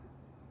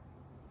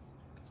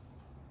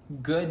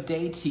Good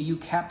day to you,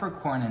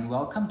 Capricorn, and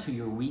welcome to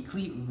your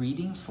weekly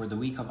reading for the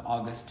week of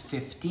August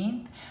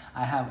 15th.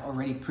 I have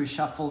already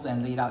pre-shuffled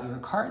and laid out your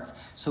cards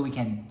so we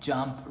can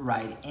jump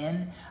right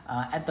in.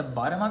 At the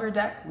bottom of your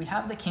deck, we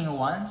have the King of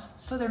Wands,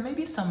 so there may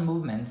be some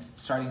movements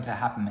starting to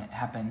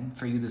happen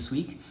for you this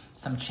week.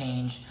 Some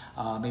change,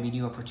 maybe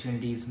new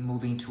opportunities,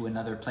 moving to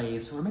another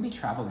place, or maybe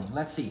traveling.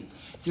 Let's see.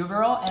 The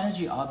overall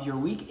energy of your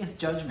week is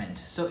Judgment.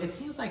 So it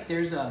seems like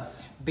there's a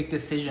big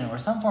decision or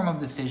some form of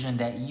decision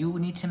that you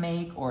need to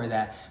make, or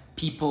that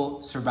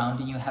people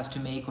surrounding you has to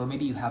make, or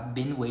maybe you have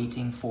been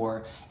waiting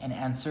for an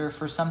answer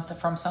for something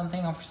from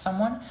something or for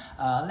someone.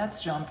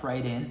 Let's jump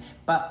right in.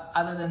 But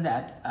other than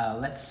that,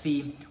 let's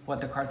see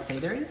what the cards say.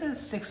 There is a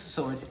Six of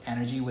Swords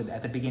energy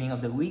at the beginning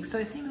of the week, so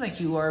it seems like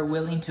you are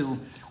willing to,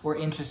 or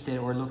interested,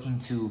 or looking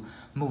to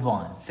move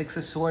on. Six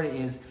of Swords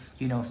is,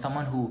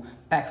 someone who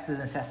packs the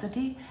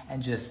necessity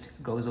and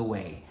just goes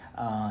away.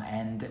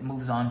 And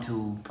moves on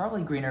to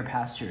probably greener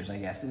pastures, I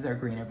guess. These are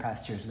greener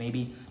pastures.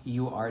 Maybe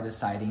you are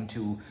deciding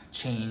to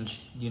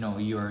change,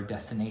 your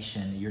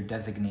destination, your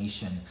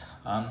designation,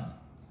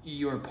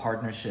 your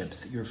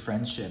partnerships, your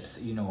friendships,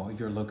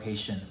 your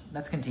location.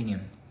 Let's continue.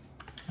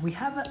 We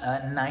have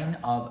a Nine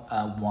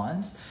of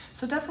Wands.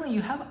 So definitely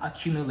you have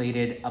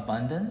accumulated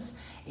abundance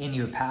in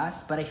your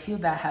past, but I feel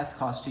that has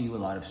cost you a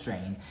lot of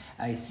strain.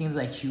 It seems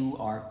like you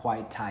are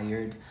quite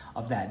tired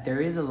of that. There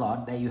is a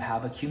lot that you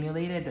have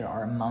accumulated. There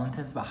are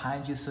mountains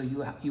behind you, so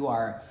you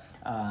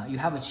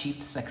have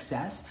achieved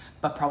success,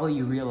 but probably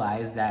you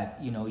realize that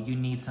you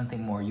need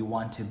something more. You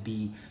want to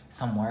be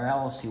somewhere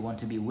else. You want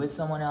to be with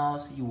someone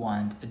else. You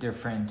want a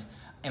different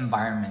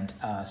environment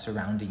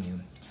surrounding you.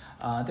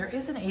 There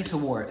is an Ace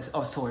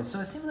of Swords, so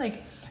it seems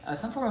like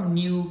some form of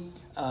new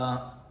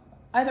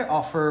either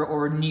offer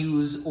or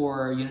news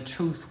or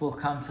truth will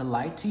come to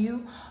light to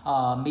you.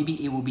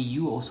 Maybe it will be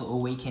you also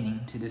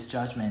awakening to this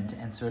judgment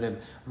and sort of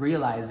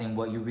realizing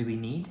what you really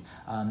need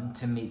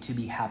to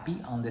be happy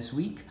on this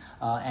week,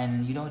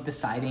 and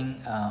deciding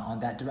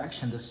on that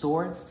direction. The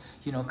swords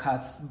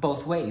cuts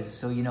both ways,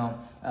 so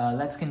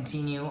let's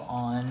continue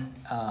on.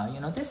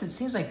 This, it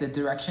seems like the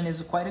direction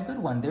is quite a good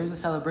one. There's a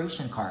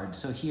celebration card,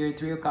 so here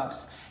Three of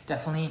Cups,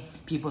 definitely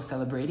people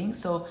celebrating.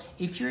 So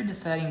if you're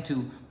deciding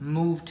to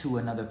move to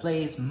another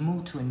place,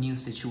 move to a new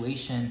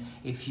situation,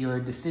 if your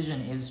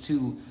decision is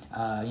to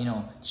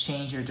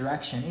change your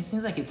direction, it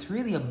seems like it's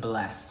really a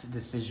blessed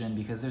decision,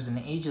 because there's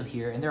an angel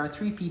here and there are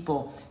three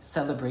people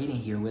celebrating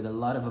here with a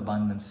lot of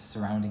abundance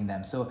surrounding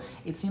them. So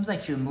it seems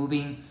like you're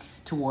moving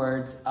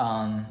towards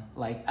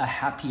like a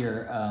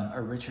happier,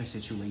 a richer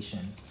situation.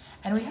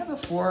 And we have a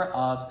Four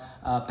of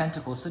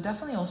Pentacles, so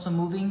definitely also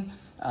moving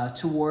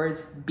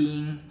towards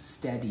being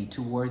steady,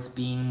 towards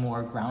being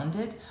more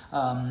grounded,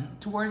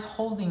 towards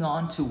holding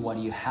on to what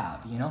you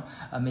have.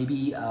 Maybe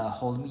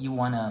you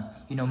want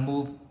to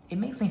move. It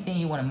makes me think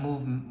you want to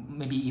move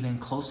maybe even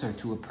closer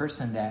to a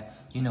person that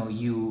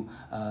you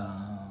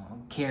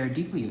care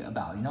deeply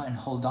about, and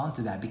hold on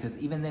to that, because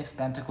even if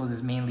Pentacles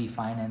is mainly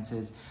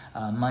finances,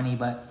 money,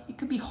 but it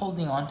could be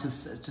holding on to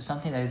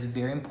something that is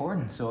very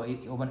important. So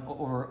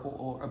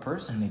over a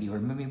person maybe, or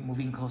maybe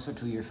moving closer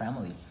to your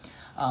family.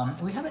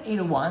 We have an Eight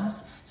of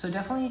Wands, so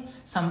definitely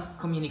some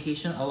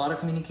communication, a lot of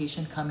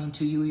communication coming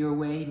to you your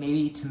way.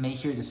 Maybe to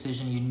make your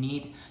decision, you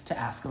need to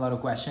ask a lot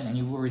of questions, and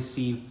you will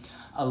receive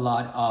a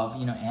lot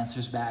of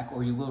answers back,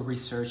 or you will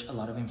research a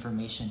lot of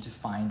information to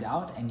find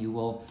out, and you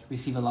will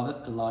receive a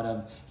lot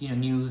of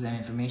news and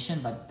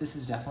information. But this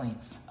is definitely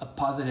a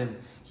positive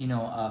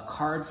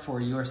card for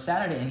your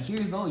Saturday. And here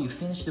you go, you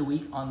finish the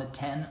week on the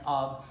Ten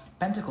of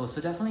Pentacles.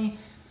 So definitely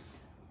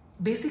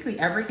basically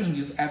everything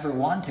you've ever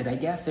wanted. I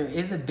guess there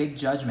is a big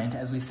judgment.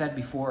 As we said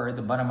before, at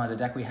the bottom of the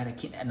deck we had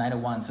a Knight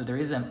of Wands, so there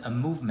is a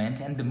movement,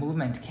 and the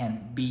movement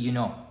can be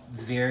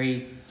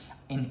very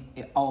in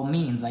all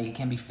means, like it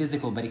can be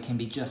physical, but it can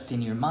be just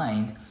in your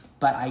mind.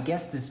 But I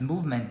guess this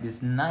movement,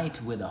 this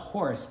knight with a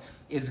horse,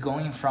 is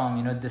going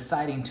from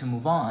deciding to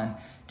move on,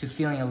 to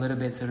feeling a little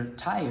bit sort of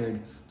tired,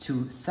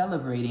 to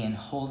celebrating and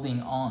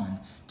holding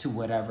on to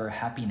whatever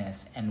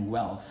happiness and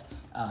wealth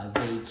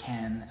they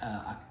can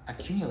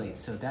accumulate.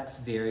 So that's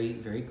very,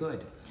 very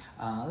good.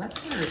 Let's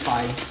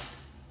clarify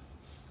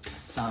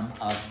some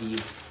of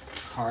these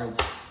cards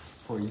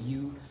for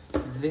you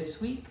this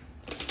week.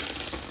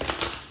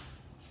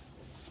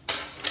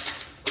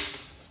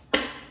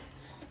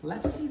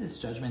 Let's see this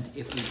judgment,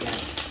 if we get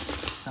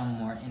some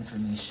more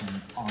information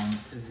on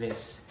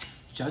this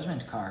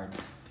judgment card.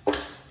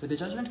 With the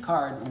judgment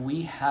card,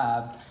 we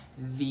have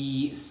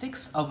the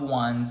Six of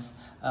Wands.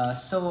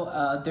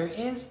 So there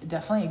is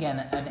definitely, again,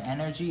 an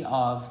energy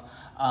of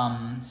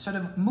sort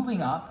of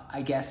moving up,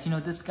 I guess.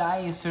 This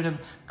guy is sort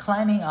of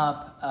climbing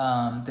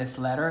up this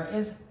ladder,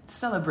 is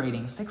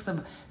celebrating. Six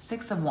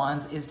of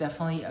Wands is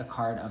definitely a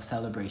card of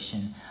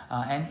celebration,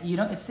 and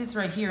it sits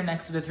right here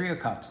next to the Three of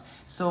Cups.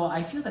 So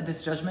I feel that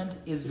this judgment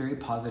is very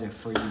positive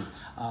for you.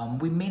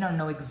 We may not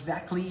know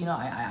exactly,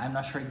 I'm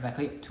not sure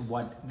exactly to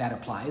what that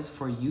applies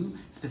for you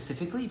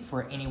specifically.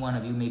 For any one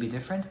of you may be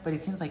different, but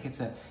it seems like it's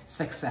a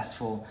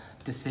successful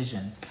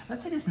decision.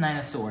 Let's say this Nine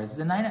of Swords.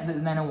 The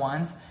Nine of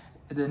Wands.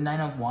 The Nine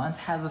of Wands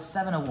has a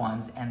Seven of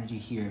Wands energy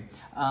here.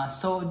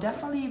 So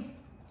definitely,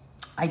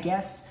 I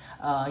guess,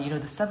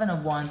 the Seven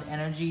of Wands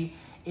energy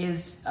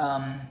is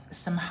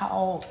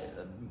somehow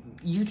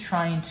you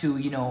trying to,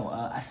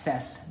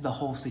 assess the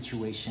whole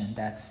situation.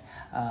 That's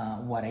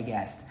what I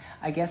guessed.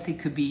 I guess it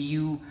could be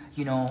you,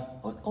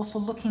 also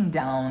looking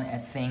down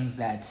at things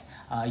that,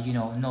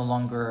 no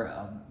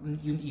longer,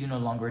 you no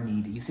longer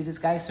need. You see this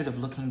guy sort of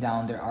looking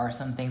down. There are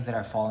some things that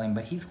are falling,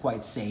 but he's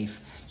quite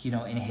safe,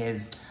 in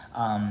his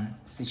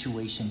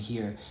situation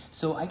here.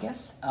 So I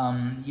guess,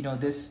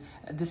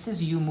 this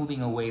is you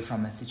moving away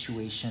from a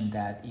situation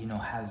that,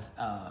 has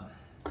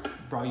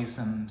brought you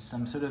some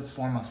sort of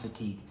form of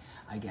fatigue,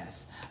 I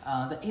guess.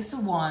 The Ace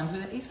of Wands,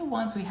 with the Ace of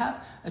Wands, we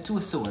have a Two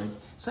of Swords.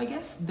 So I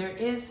guess there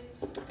is,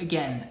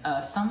 again,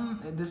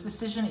 this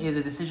decision is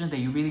a decision that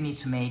you really need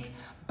to make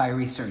by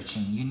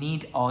researching. You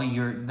need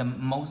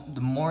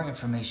the more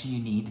information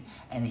you need.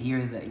 And here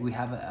is that we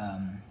have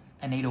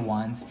an Eight of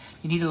Wands.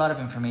 You need a lot of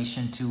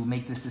information to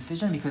make this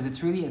decision, because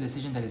it's really a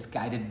decision that is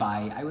guided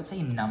by, I would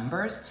say,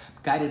 numbers,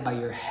 guided by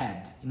your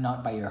head,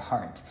 not by your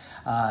heart.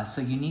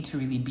 So you need to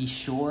really be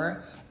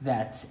sure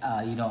that,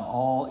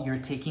 you're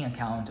taking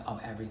account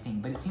of everything.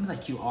 But it seems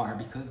like you are,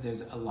 because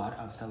there's a lot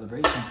of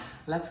celebration.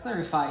 Let's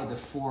clarify the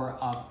Four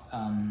of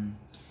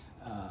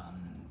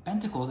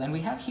Pentacles, and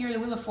we have here the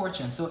Wheel of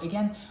Fortune. So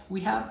again,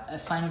 we have a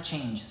sign of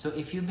change. So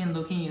if you've been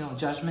looking,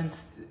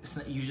 judgments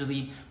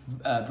usually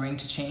bring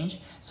to change.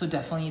 So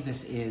definitely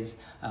this is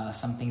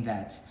something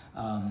that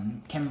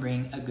can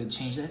bring a good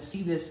change. Let's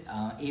see this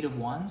Eight of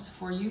Wands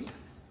for you.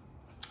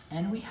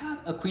 And we have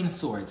a Queen of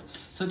Swords.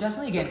 So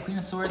definitely, again, Queen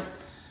of Swords,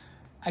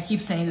 I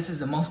keep saying this is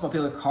the most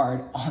popular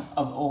card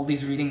of all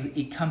these readings.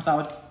 It comes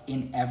out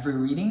in every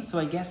reading. So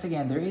I guess,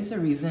 again, there is a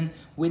reason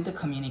with the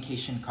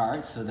communication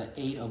card. So the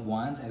Eight of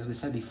Wands, as we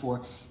said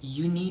before,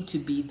 you need to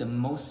be the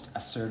most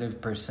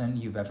assertive person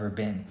you've ever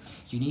been.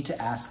 You need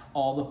to ask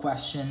all the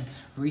questions,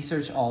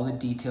 research all the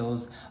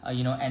details,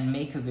 and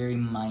make a very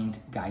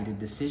mind-guided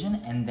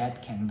decision. And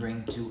that can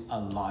bring to a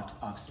lot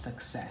of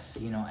success,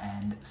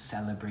 and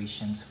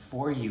celebrations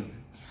for you.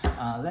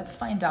 Let's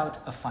find out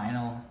a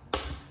final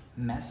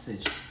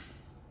message.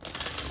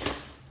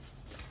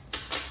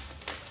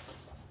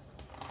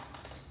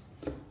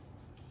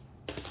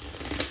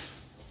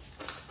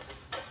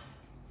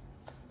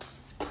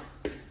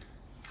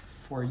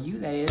 For you,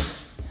 that is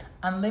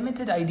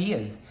unlimited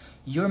ideas.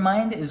 Your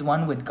mind is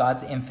one with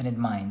God's infinite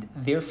mind.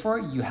 Therefore,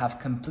 you have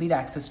complete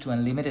access to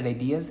unlimited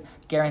ideas,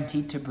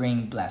 guaranteed to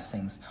bring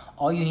blessings.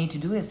 All you need to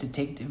do is to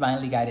take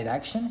divinely guided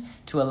action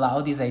to allow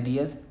these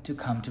ideas to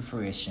come to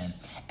fruition.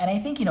 And I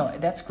think,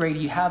 that's great.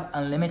 You have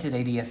unlimited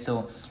ideas.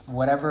 So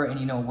whatever, and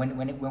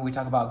when we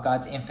talk about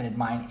God's infinite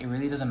mind, it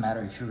really doesn't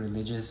matter if you're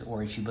religious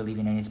or if you believe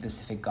in any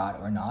specific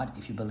God or not.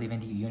 If you believe in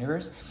the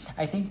universe,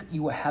 I think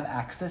you will have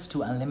access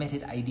to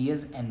unlimited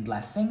ideas and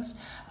blessings.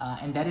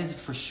 And that is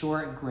for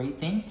sure a great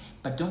thing.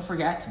 But don't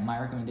forget, my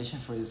recommendation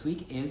for this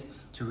week is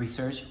to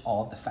research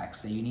all the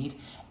facts that you need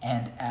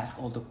and ask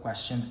all the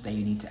questions that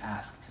you need to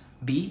ask.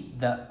 Be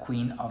the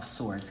Queen of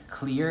Swords,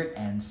 clear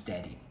and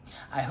steady.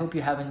 I hope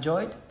you have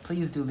enjoyed.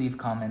 Please do leave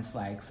comments,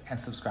 likes, and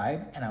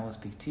subscribe, and I will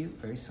speak to you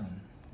very soon.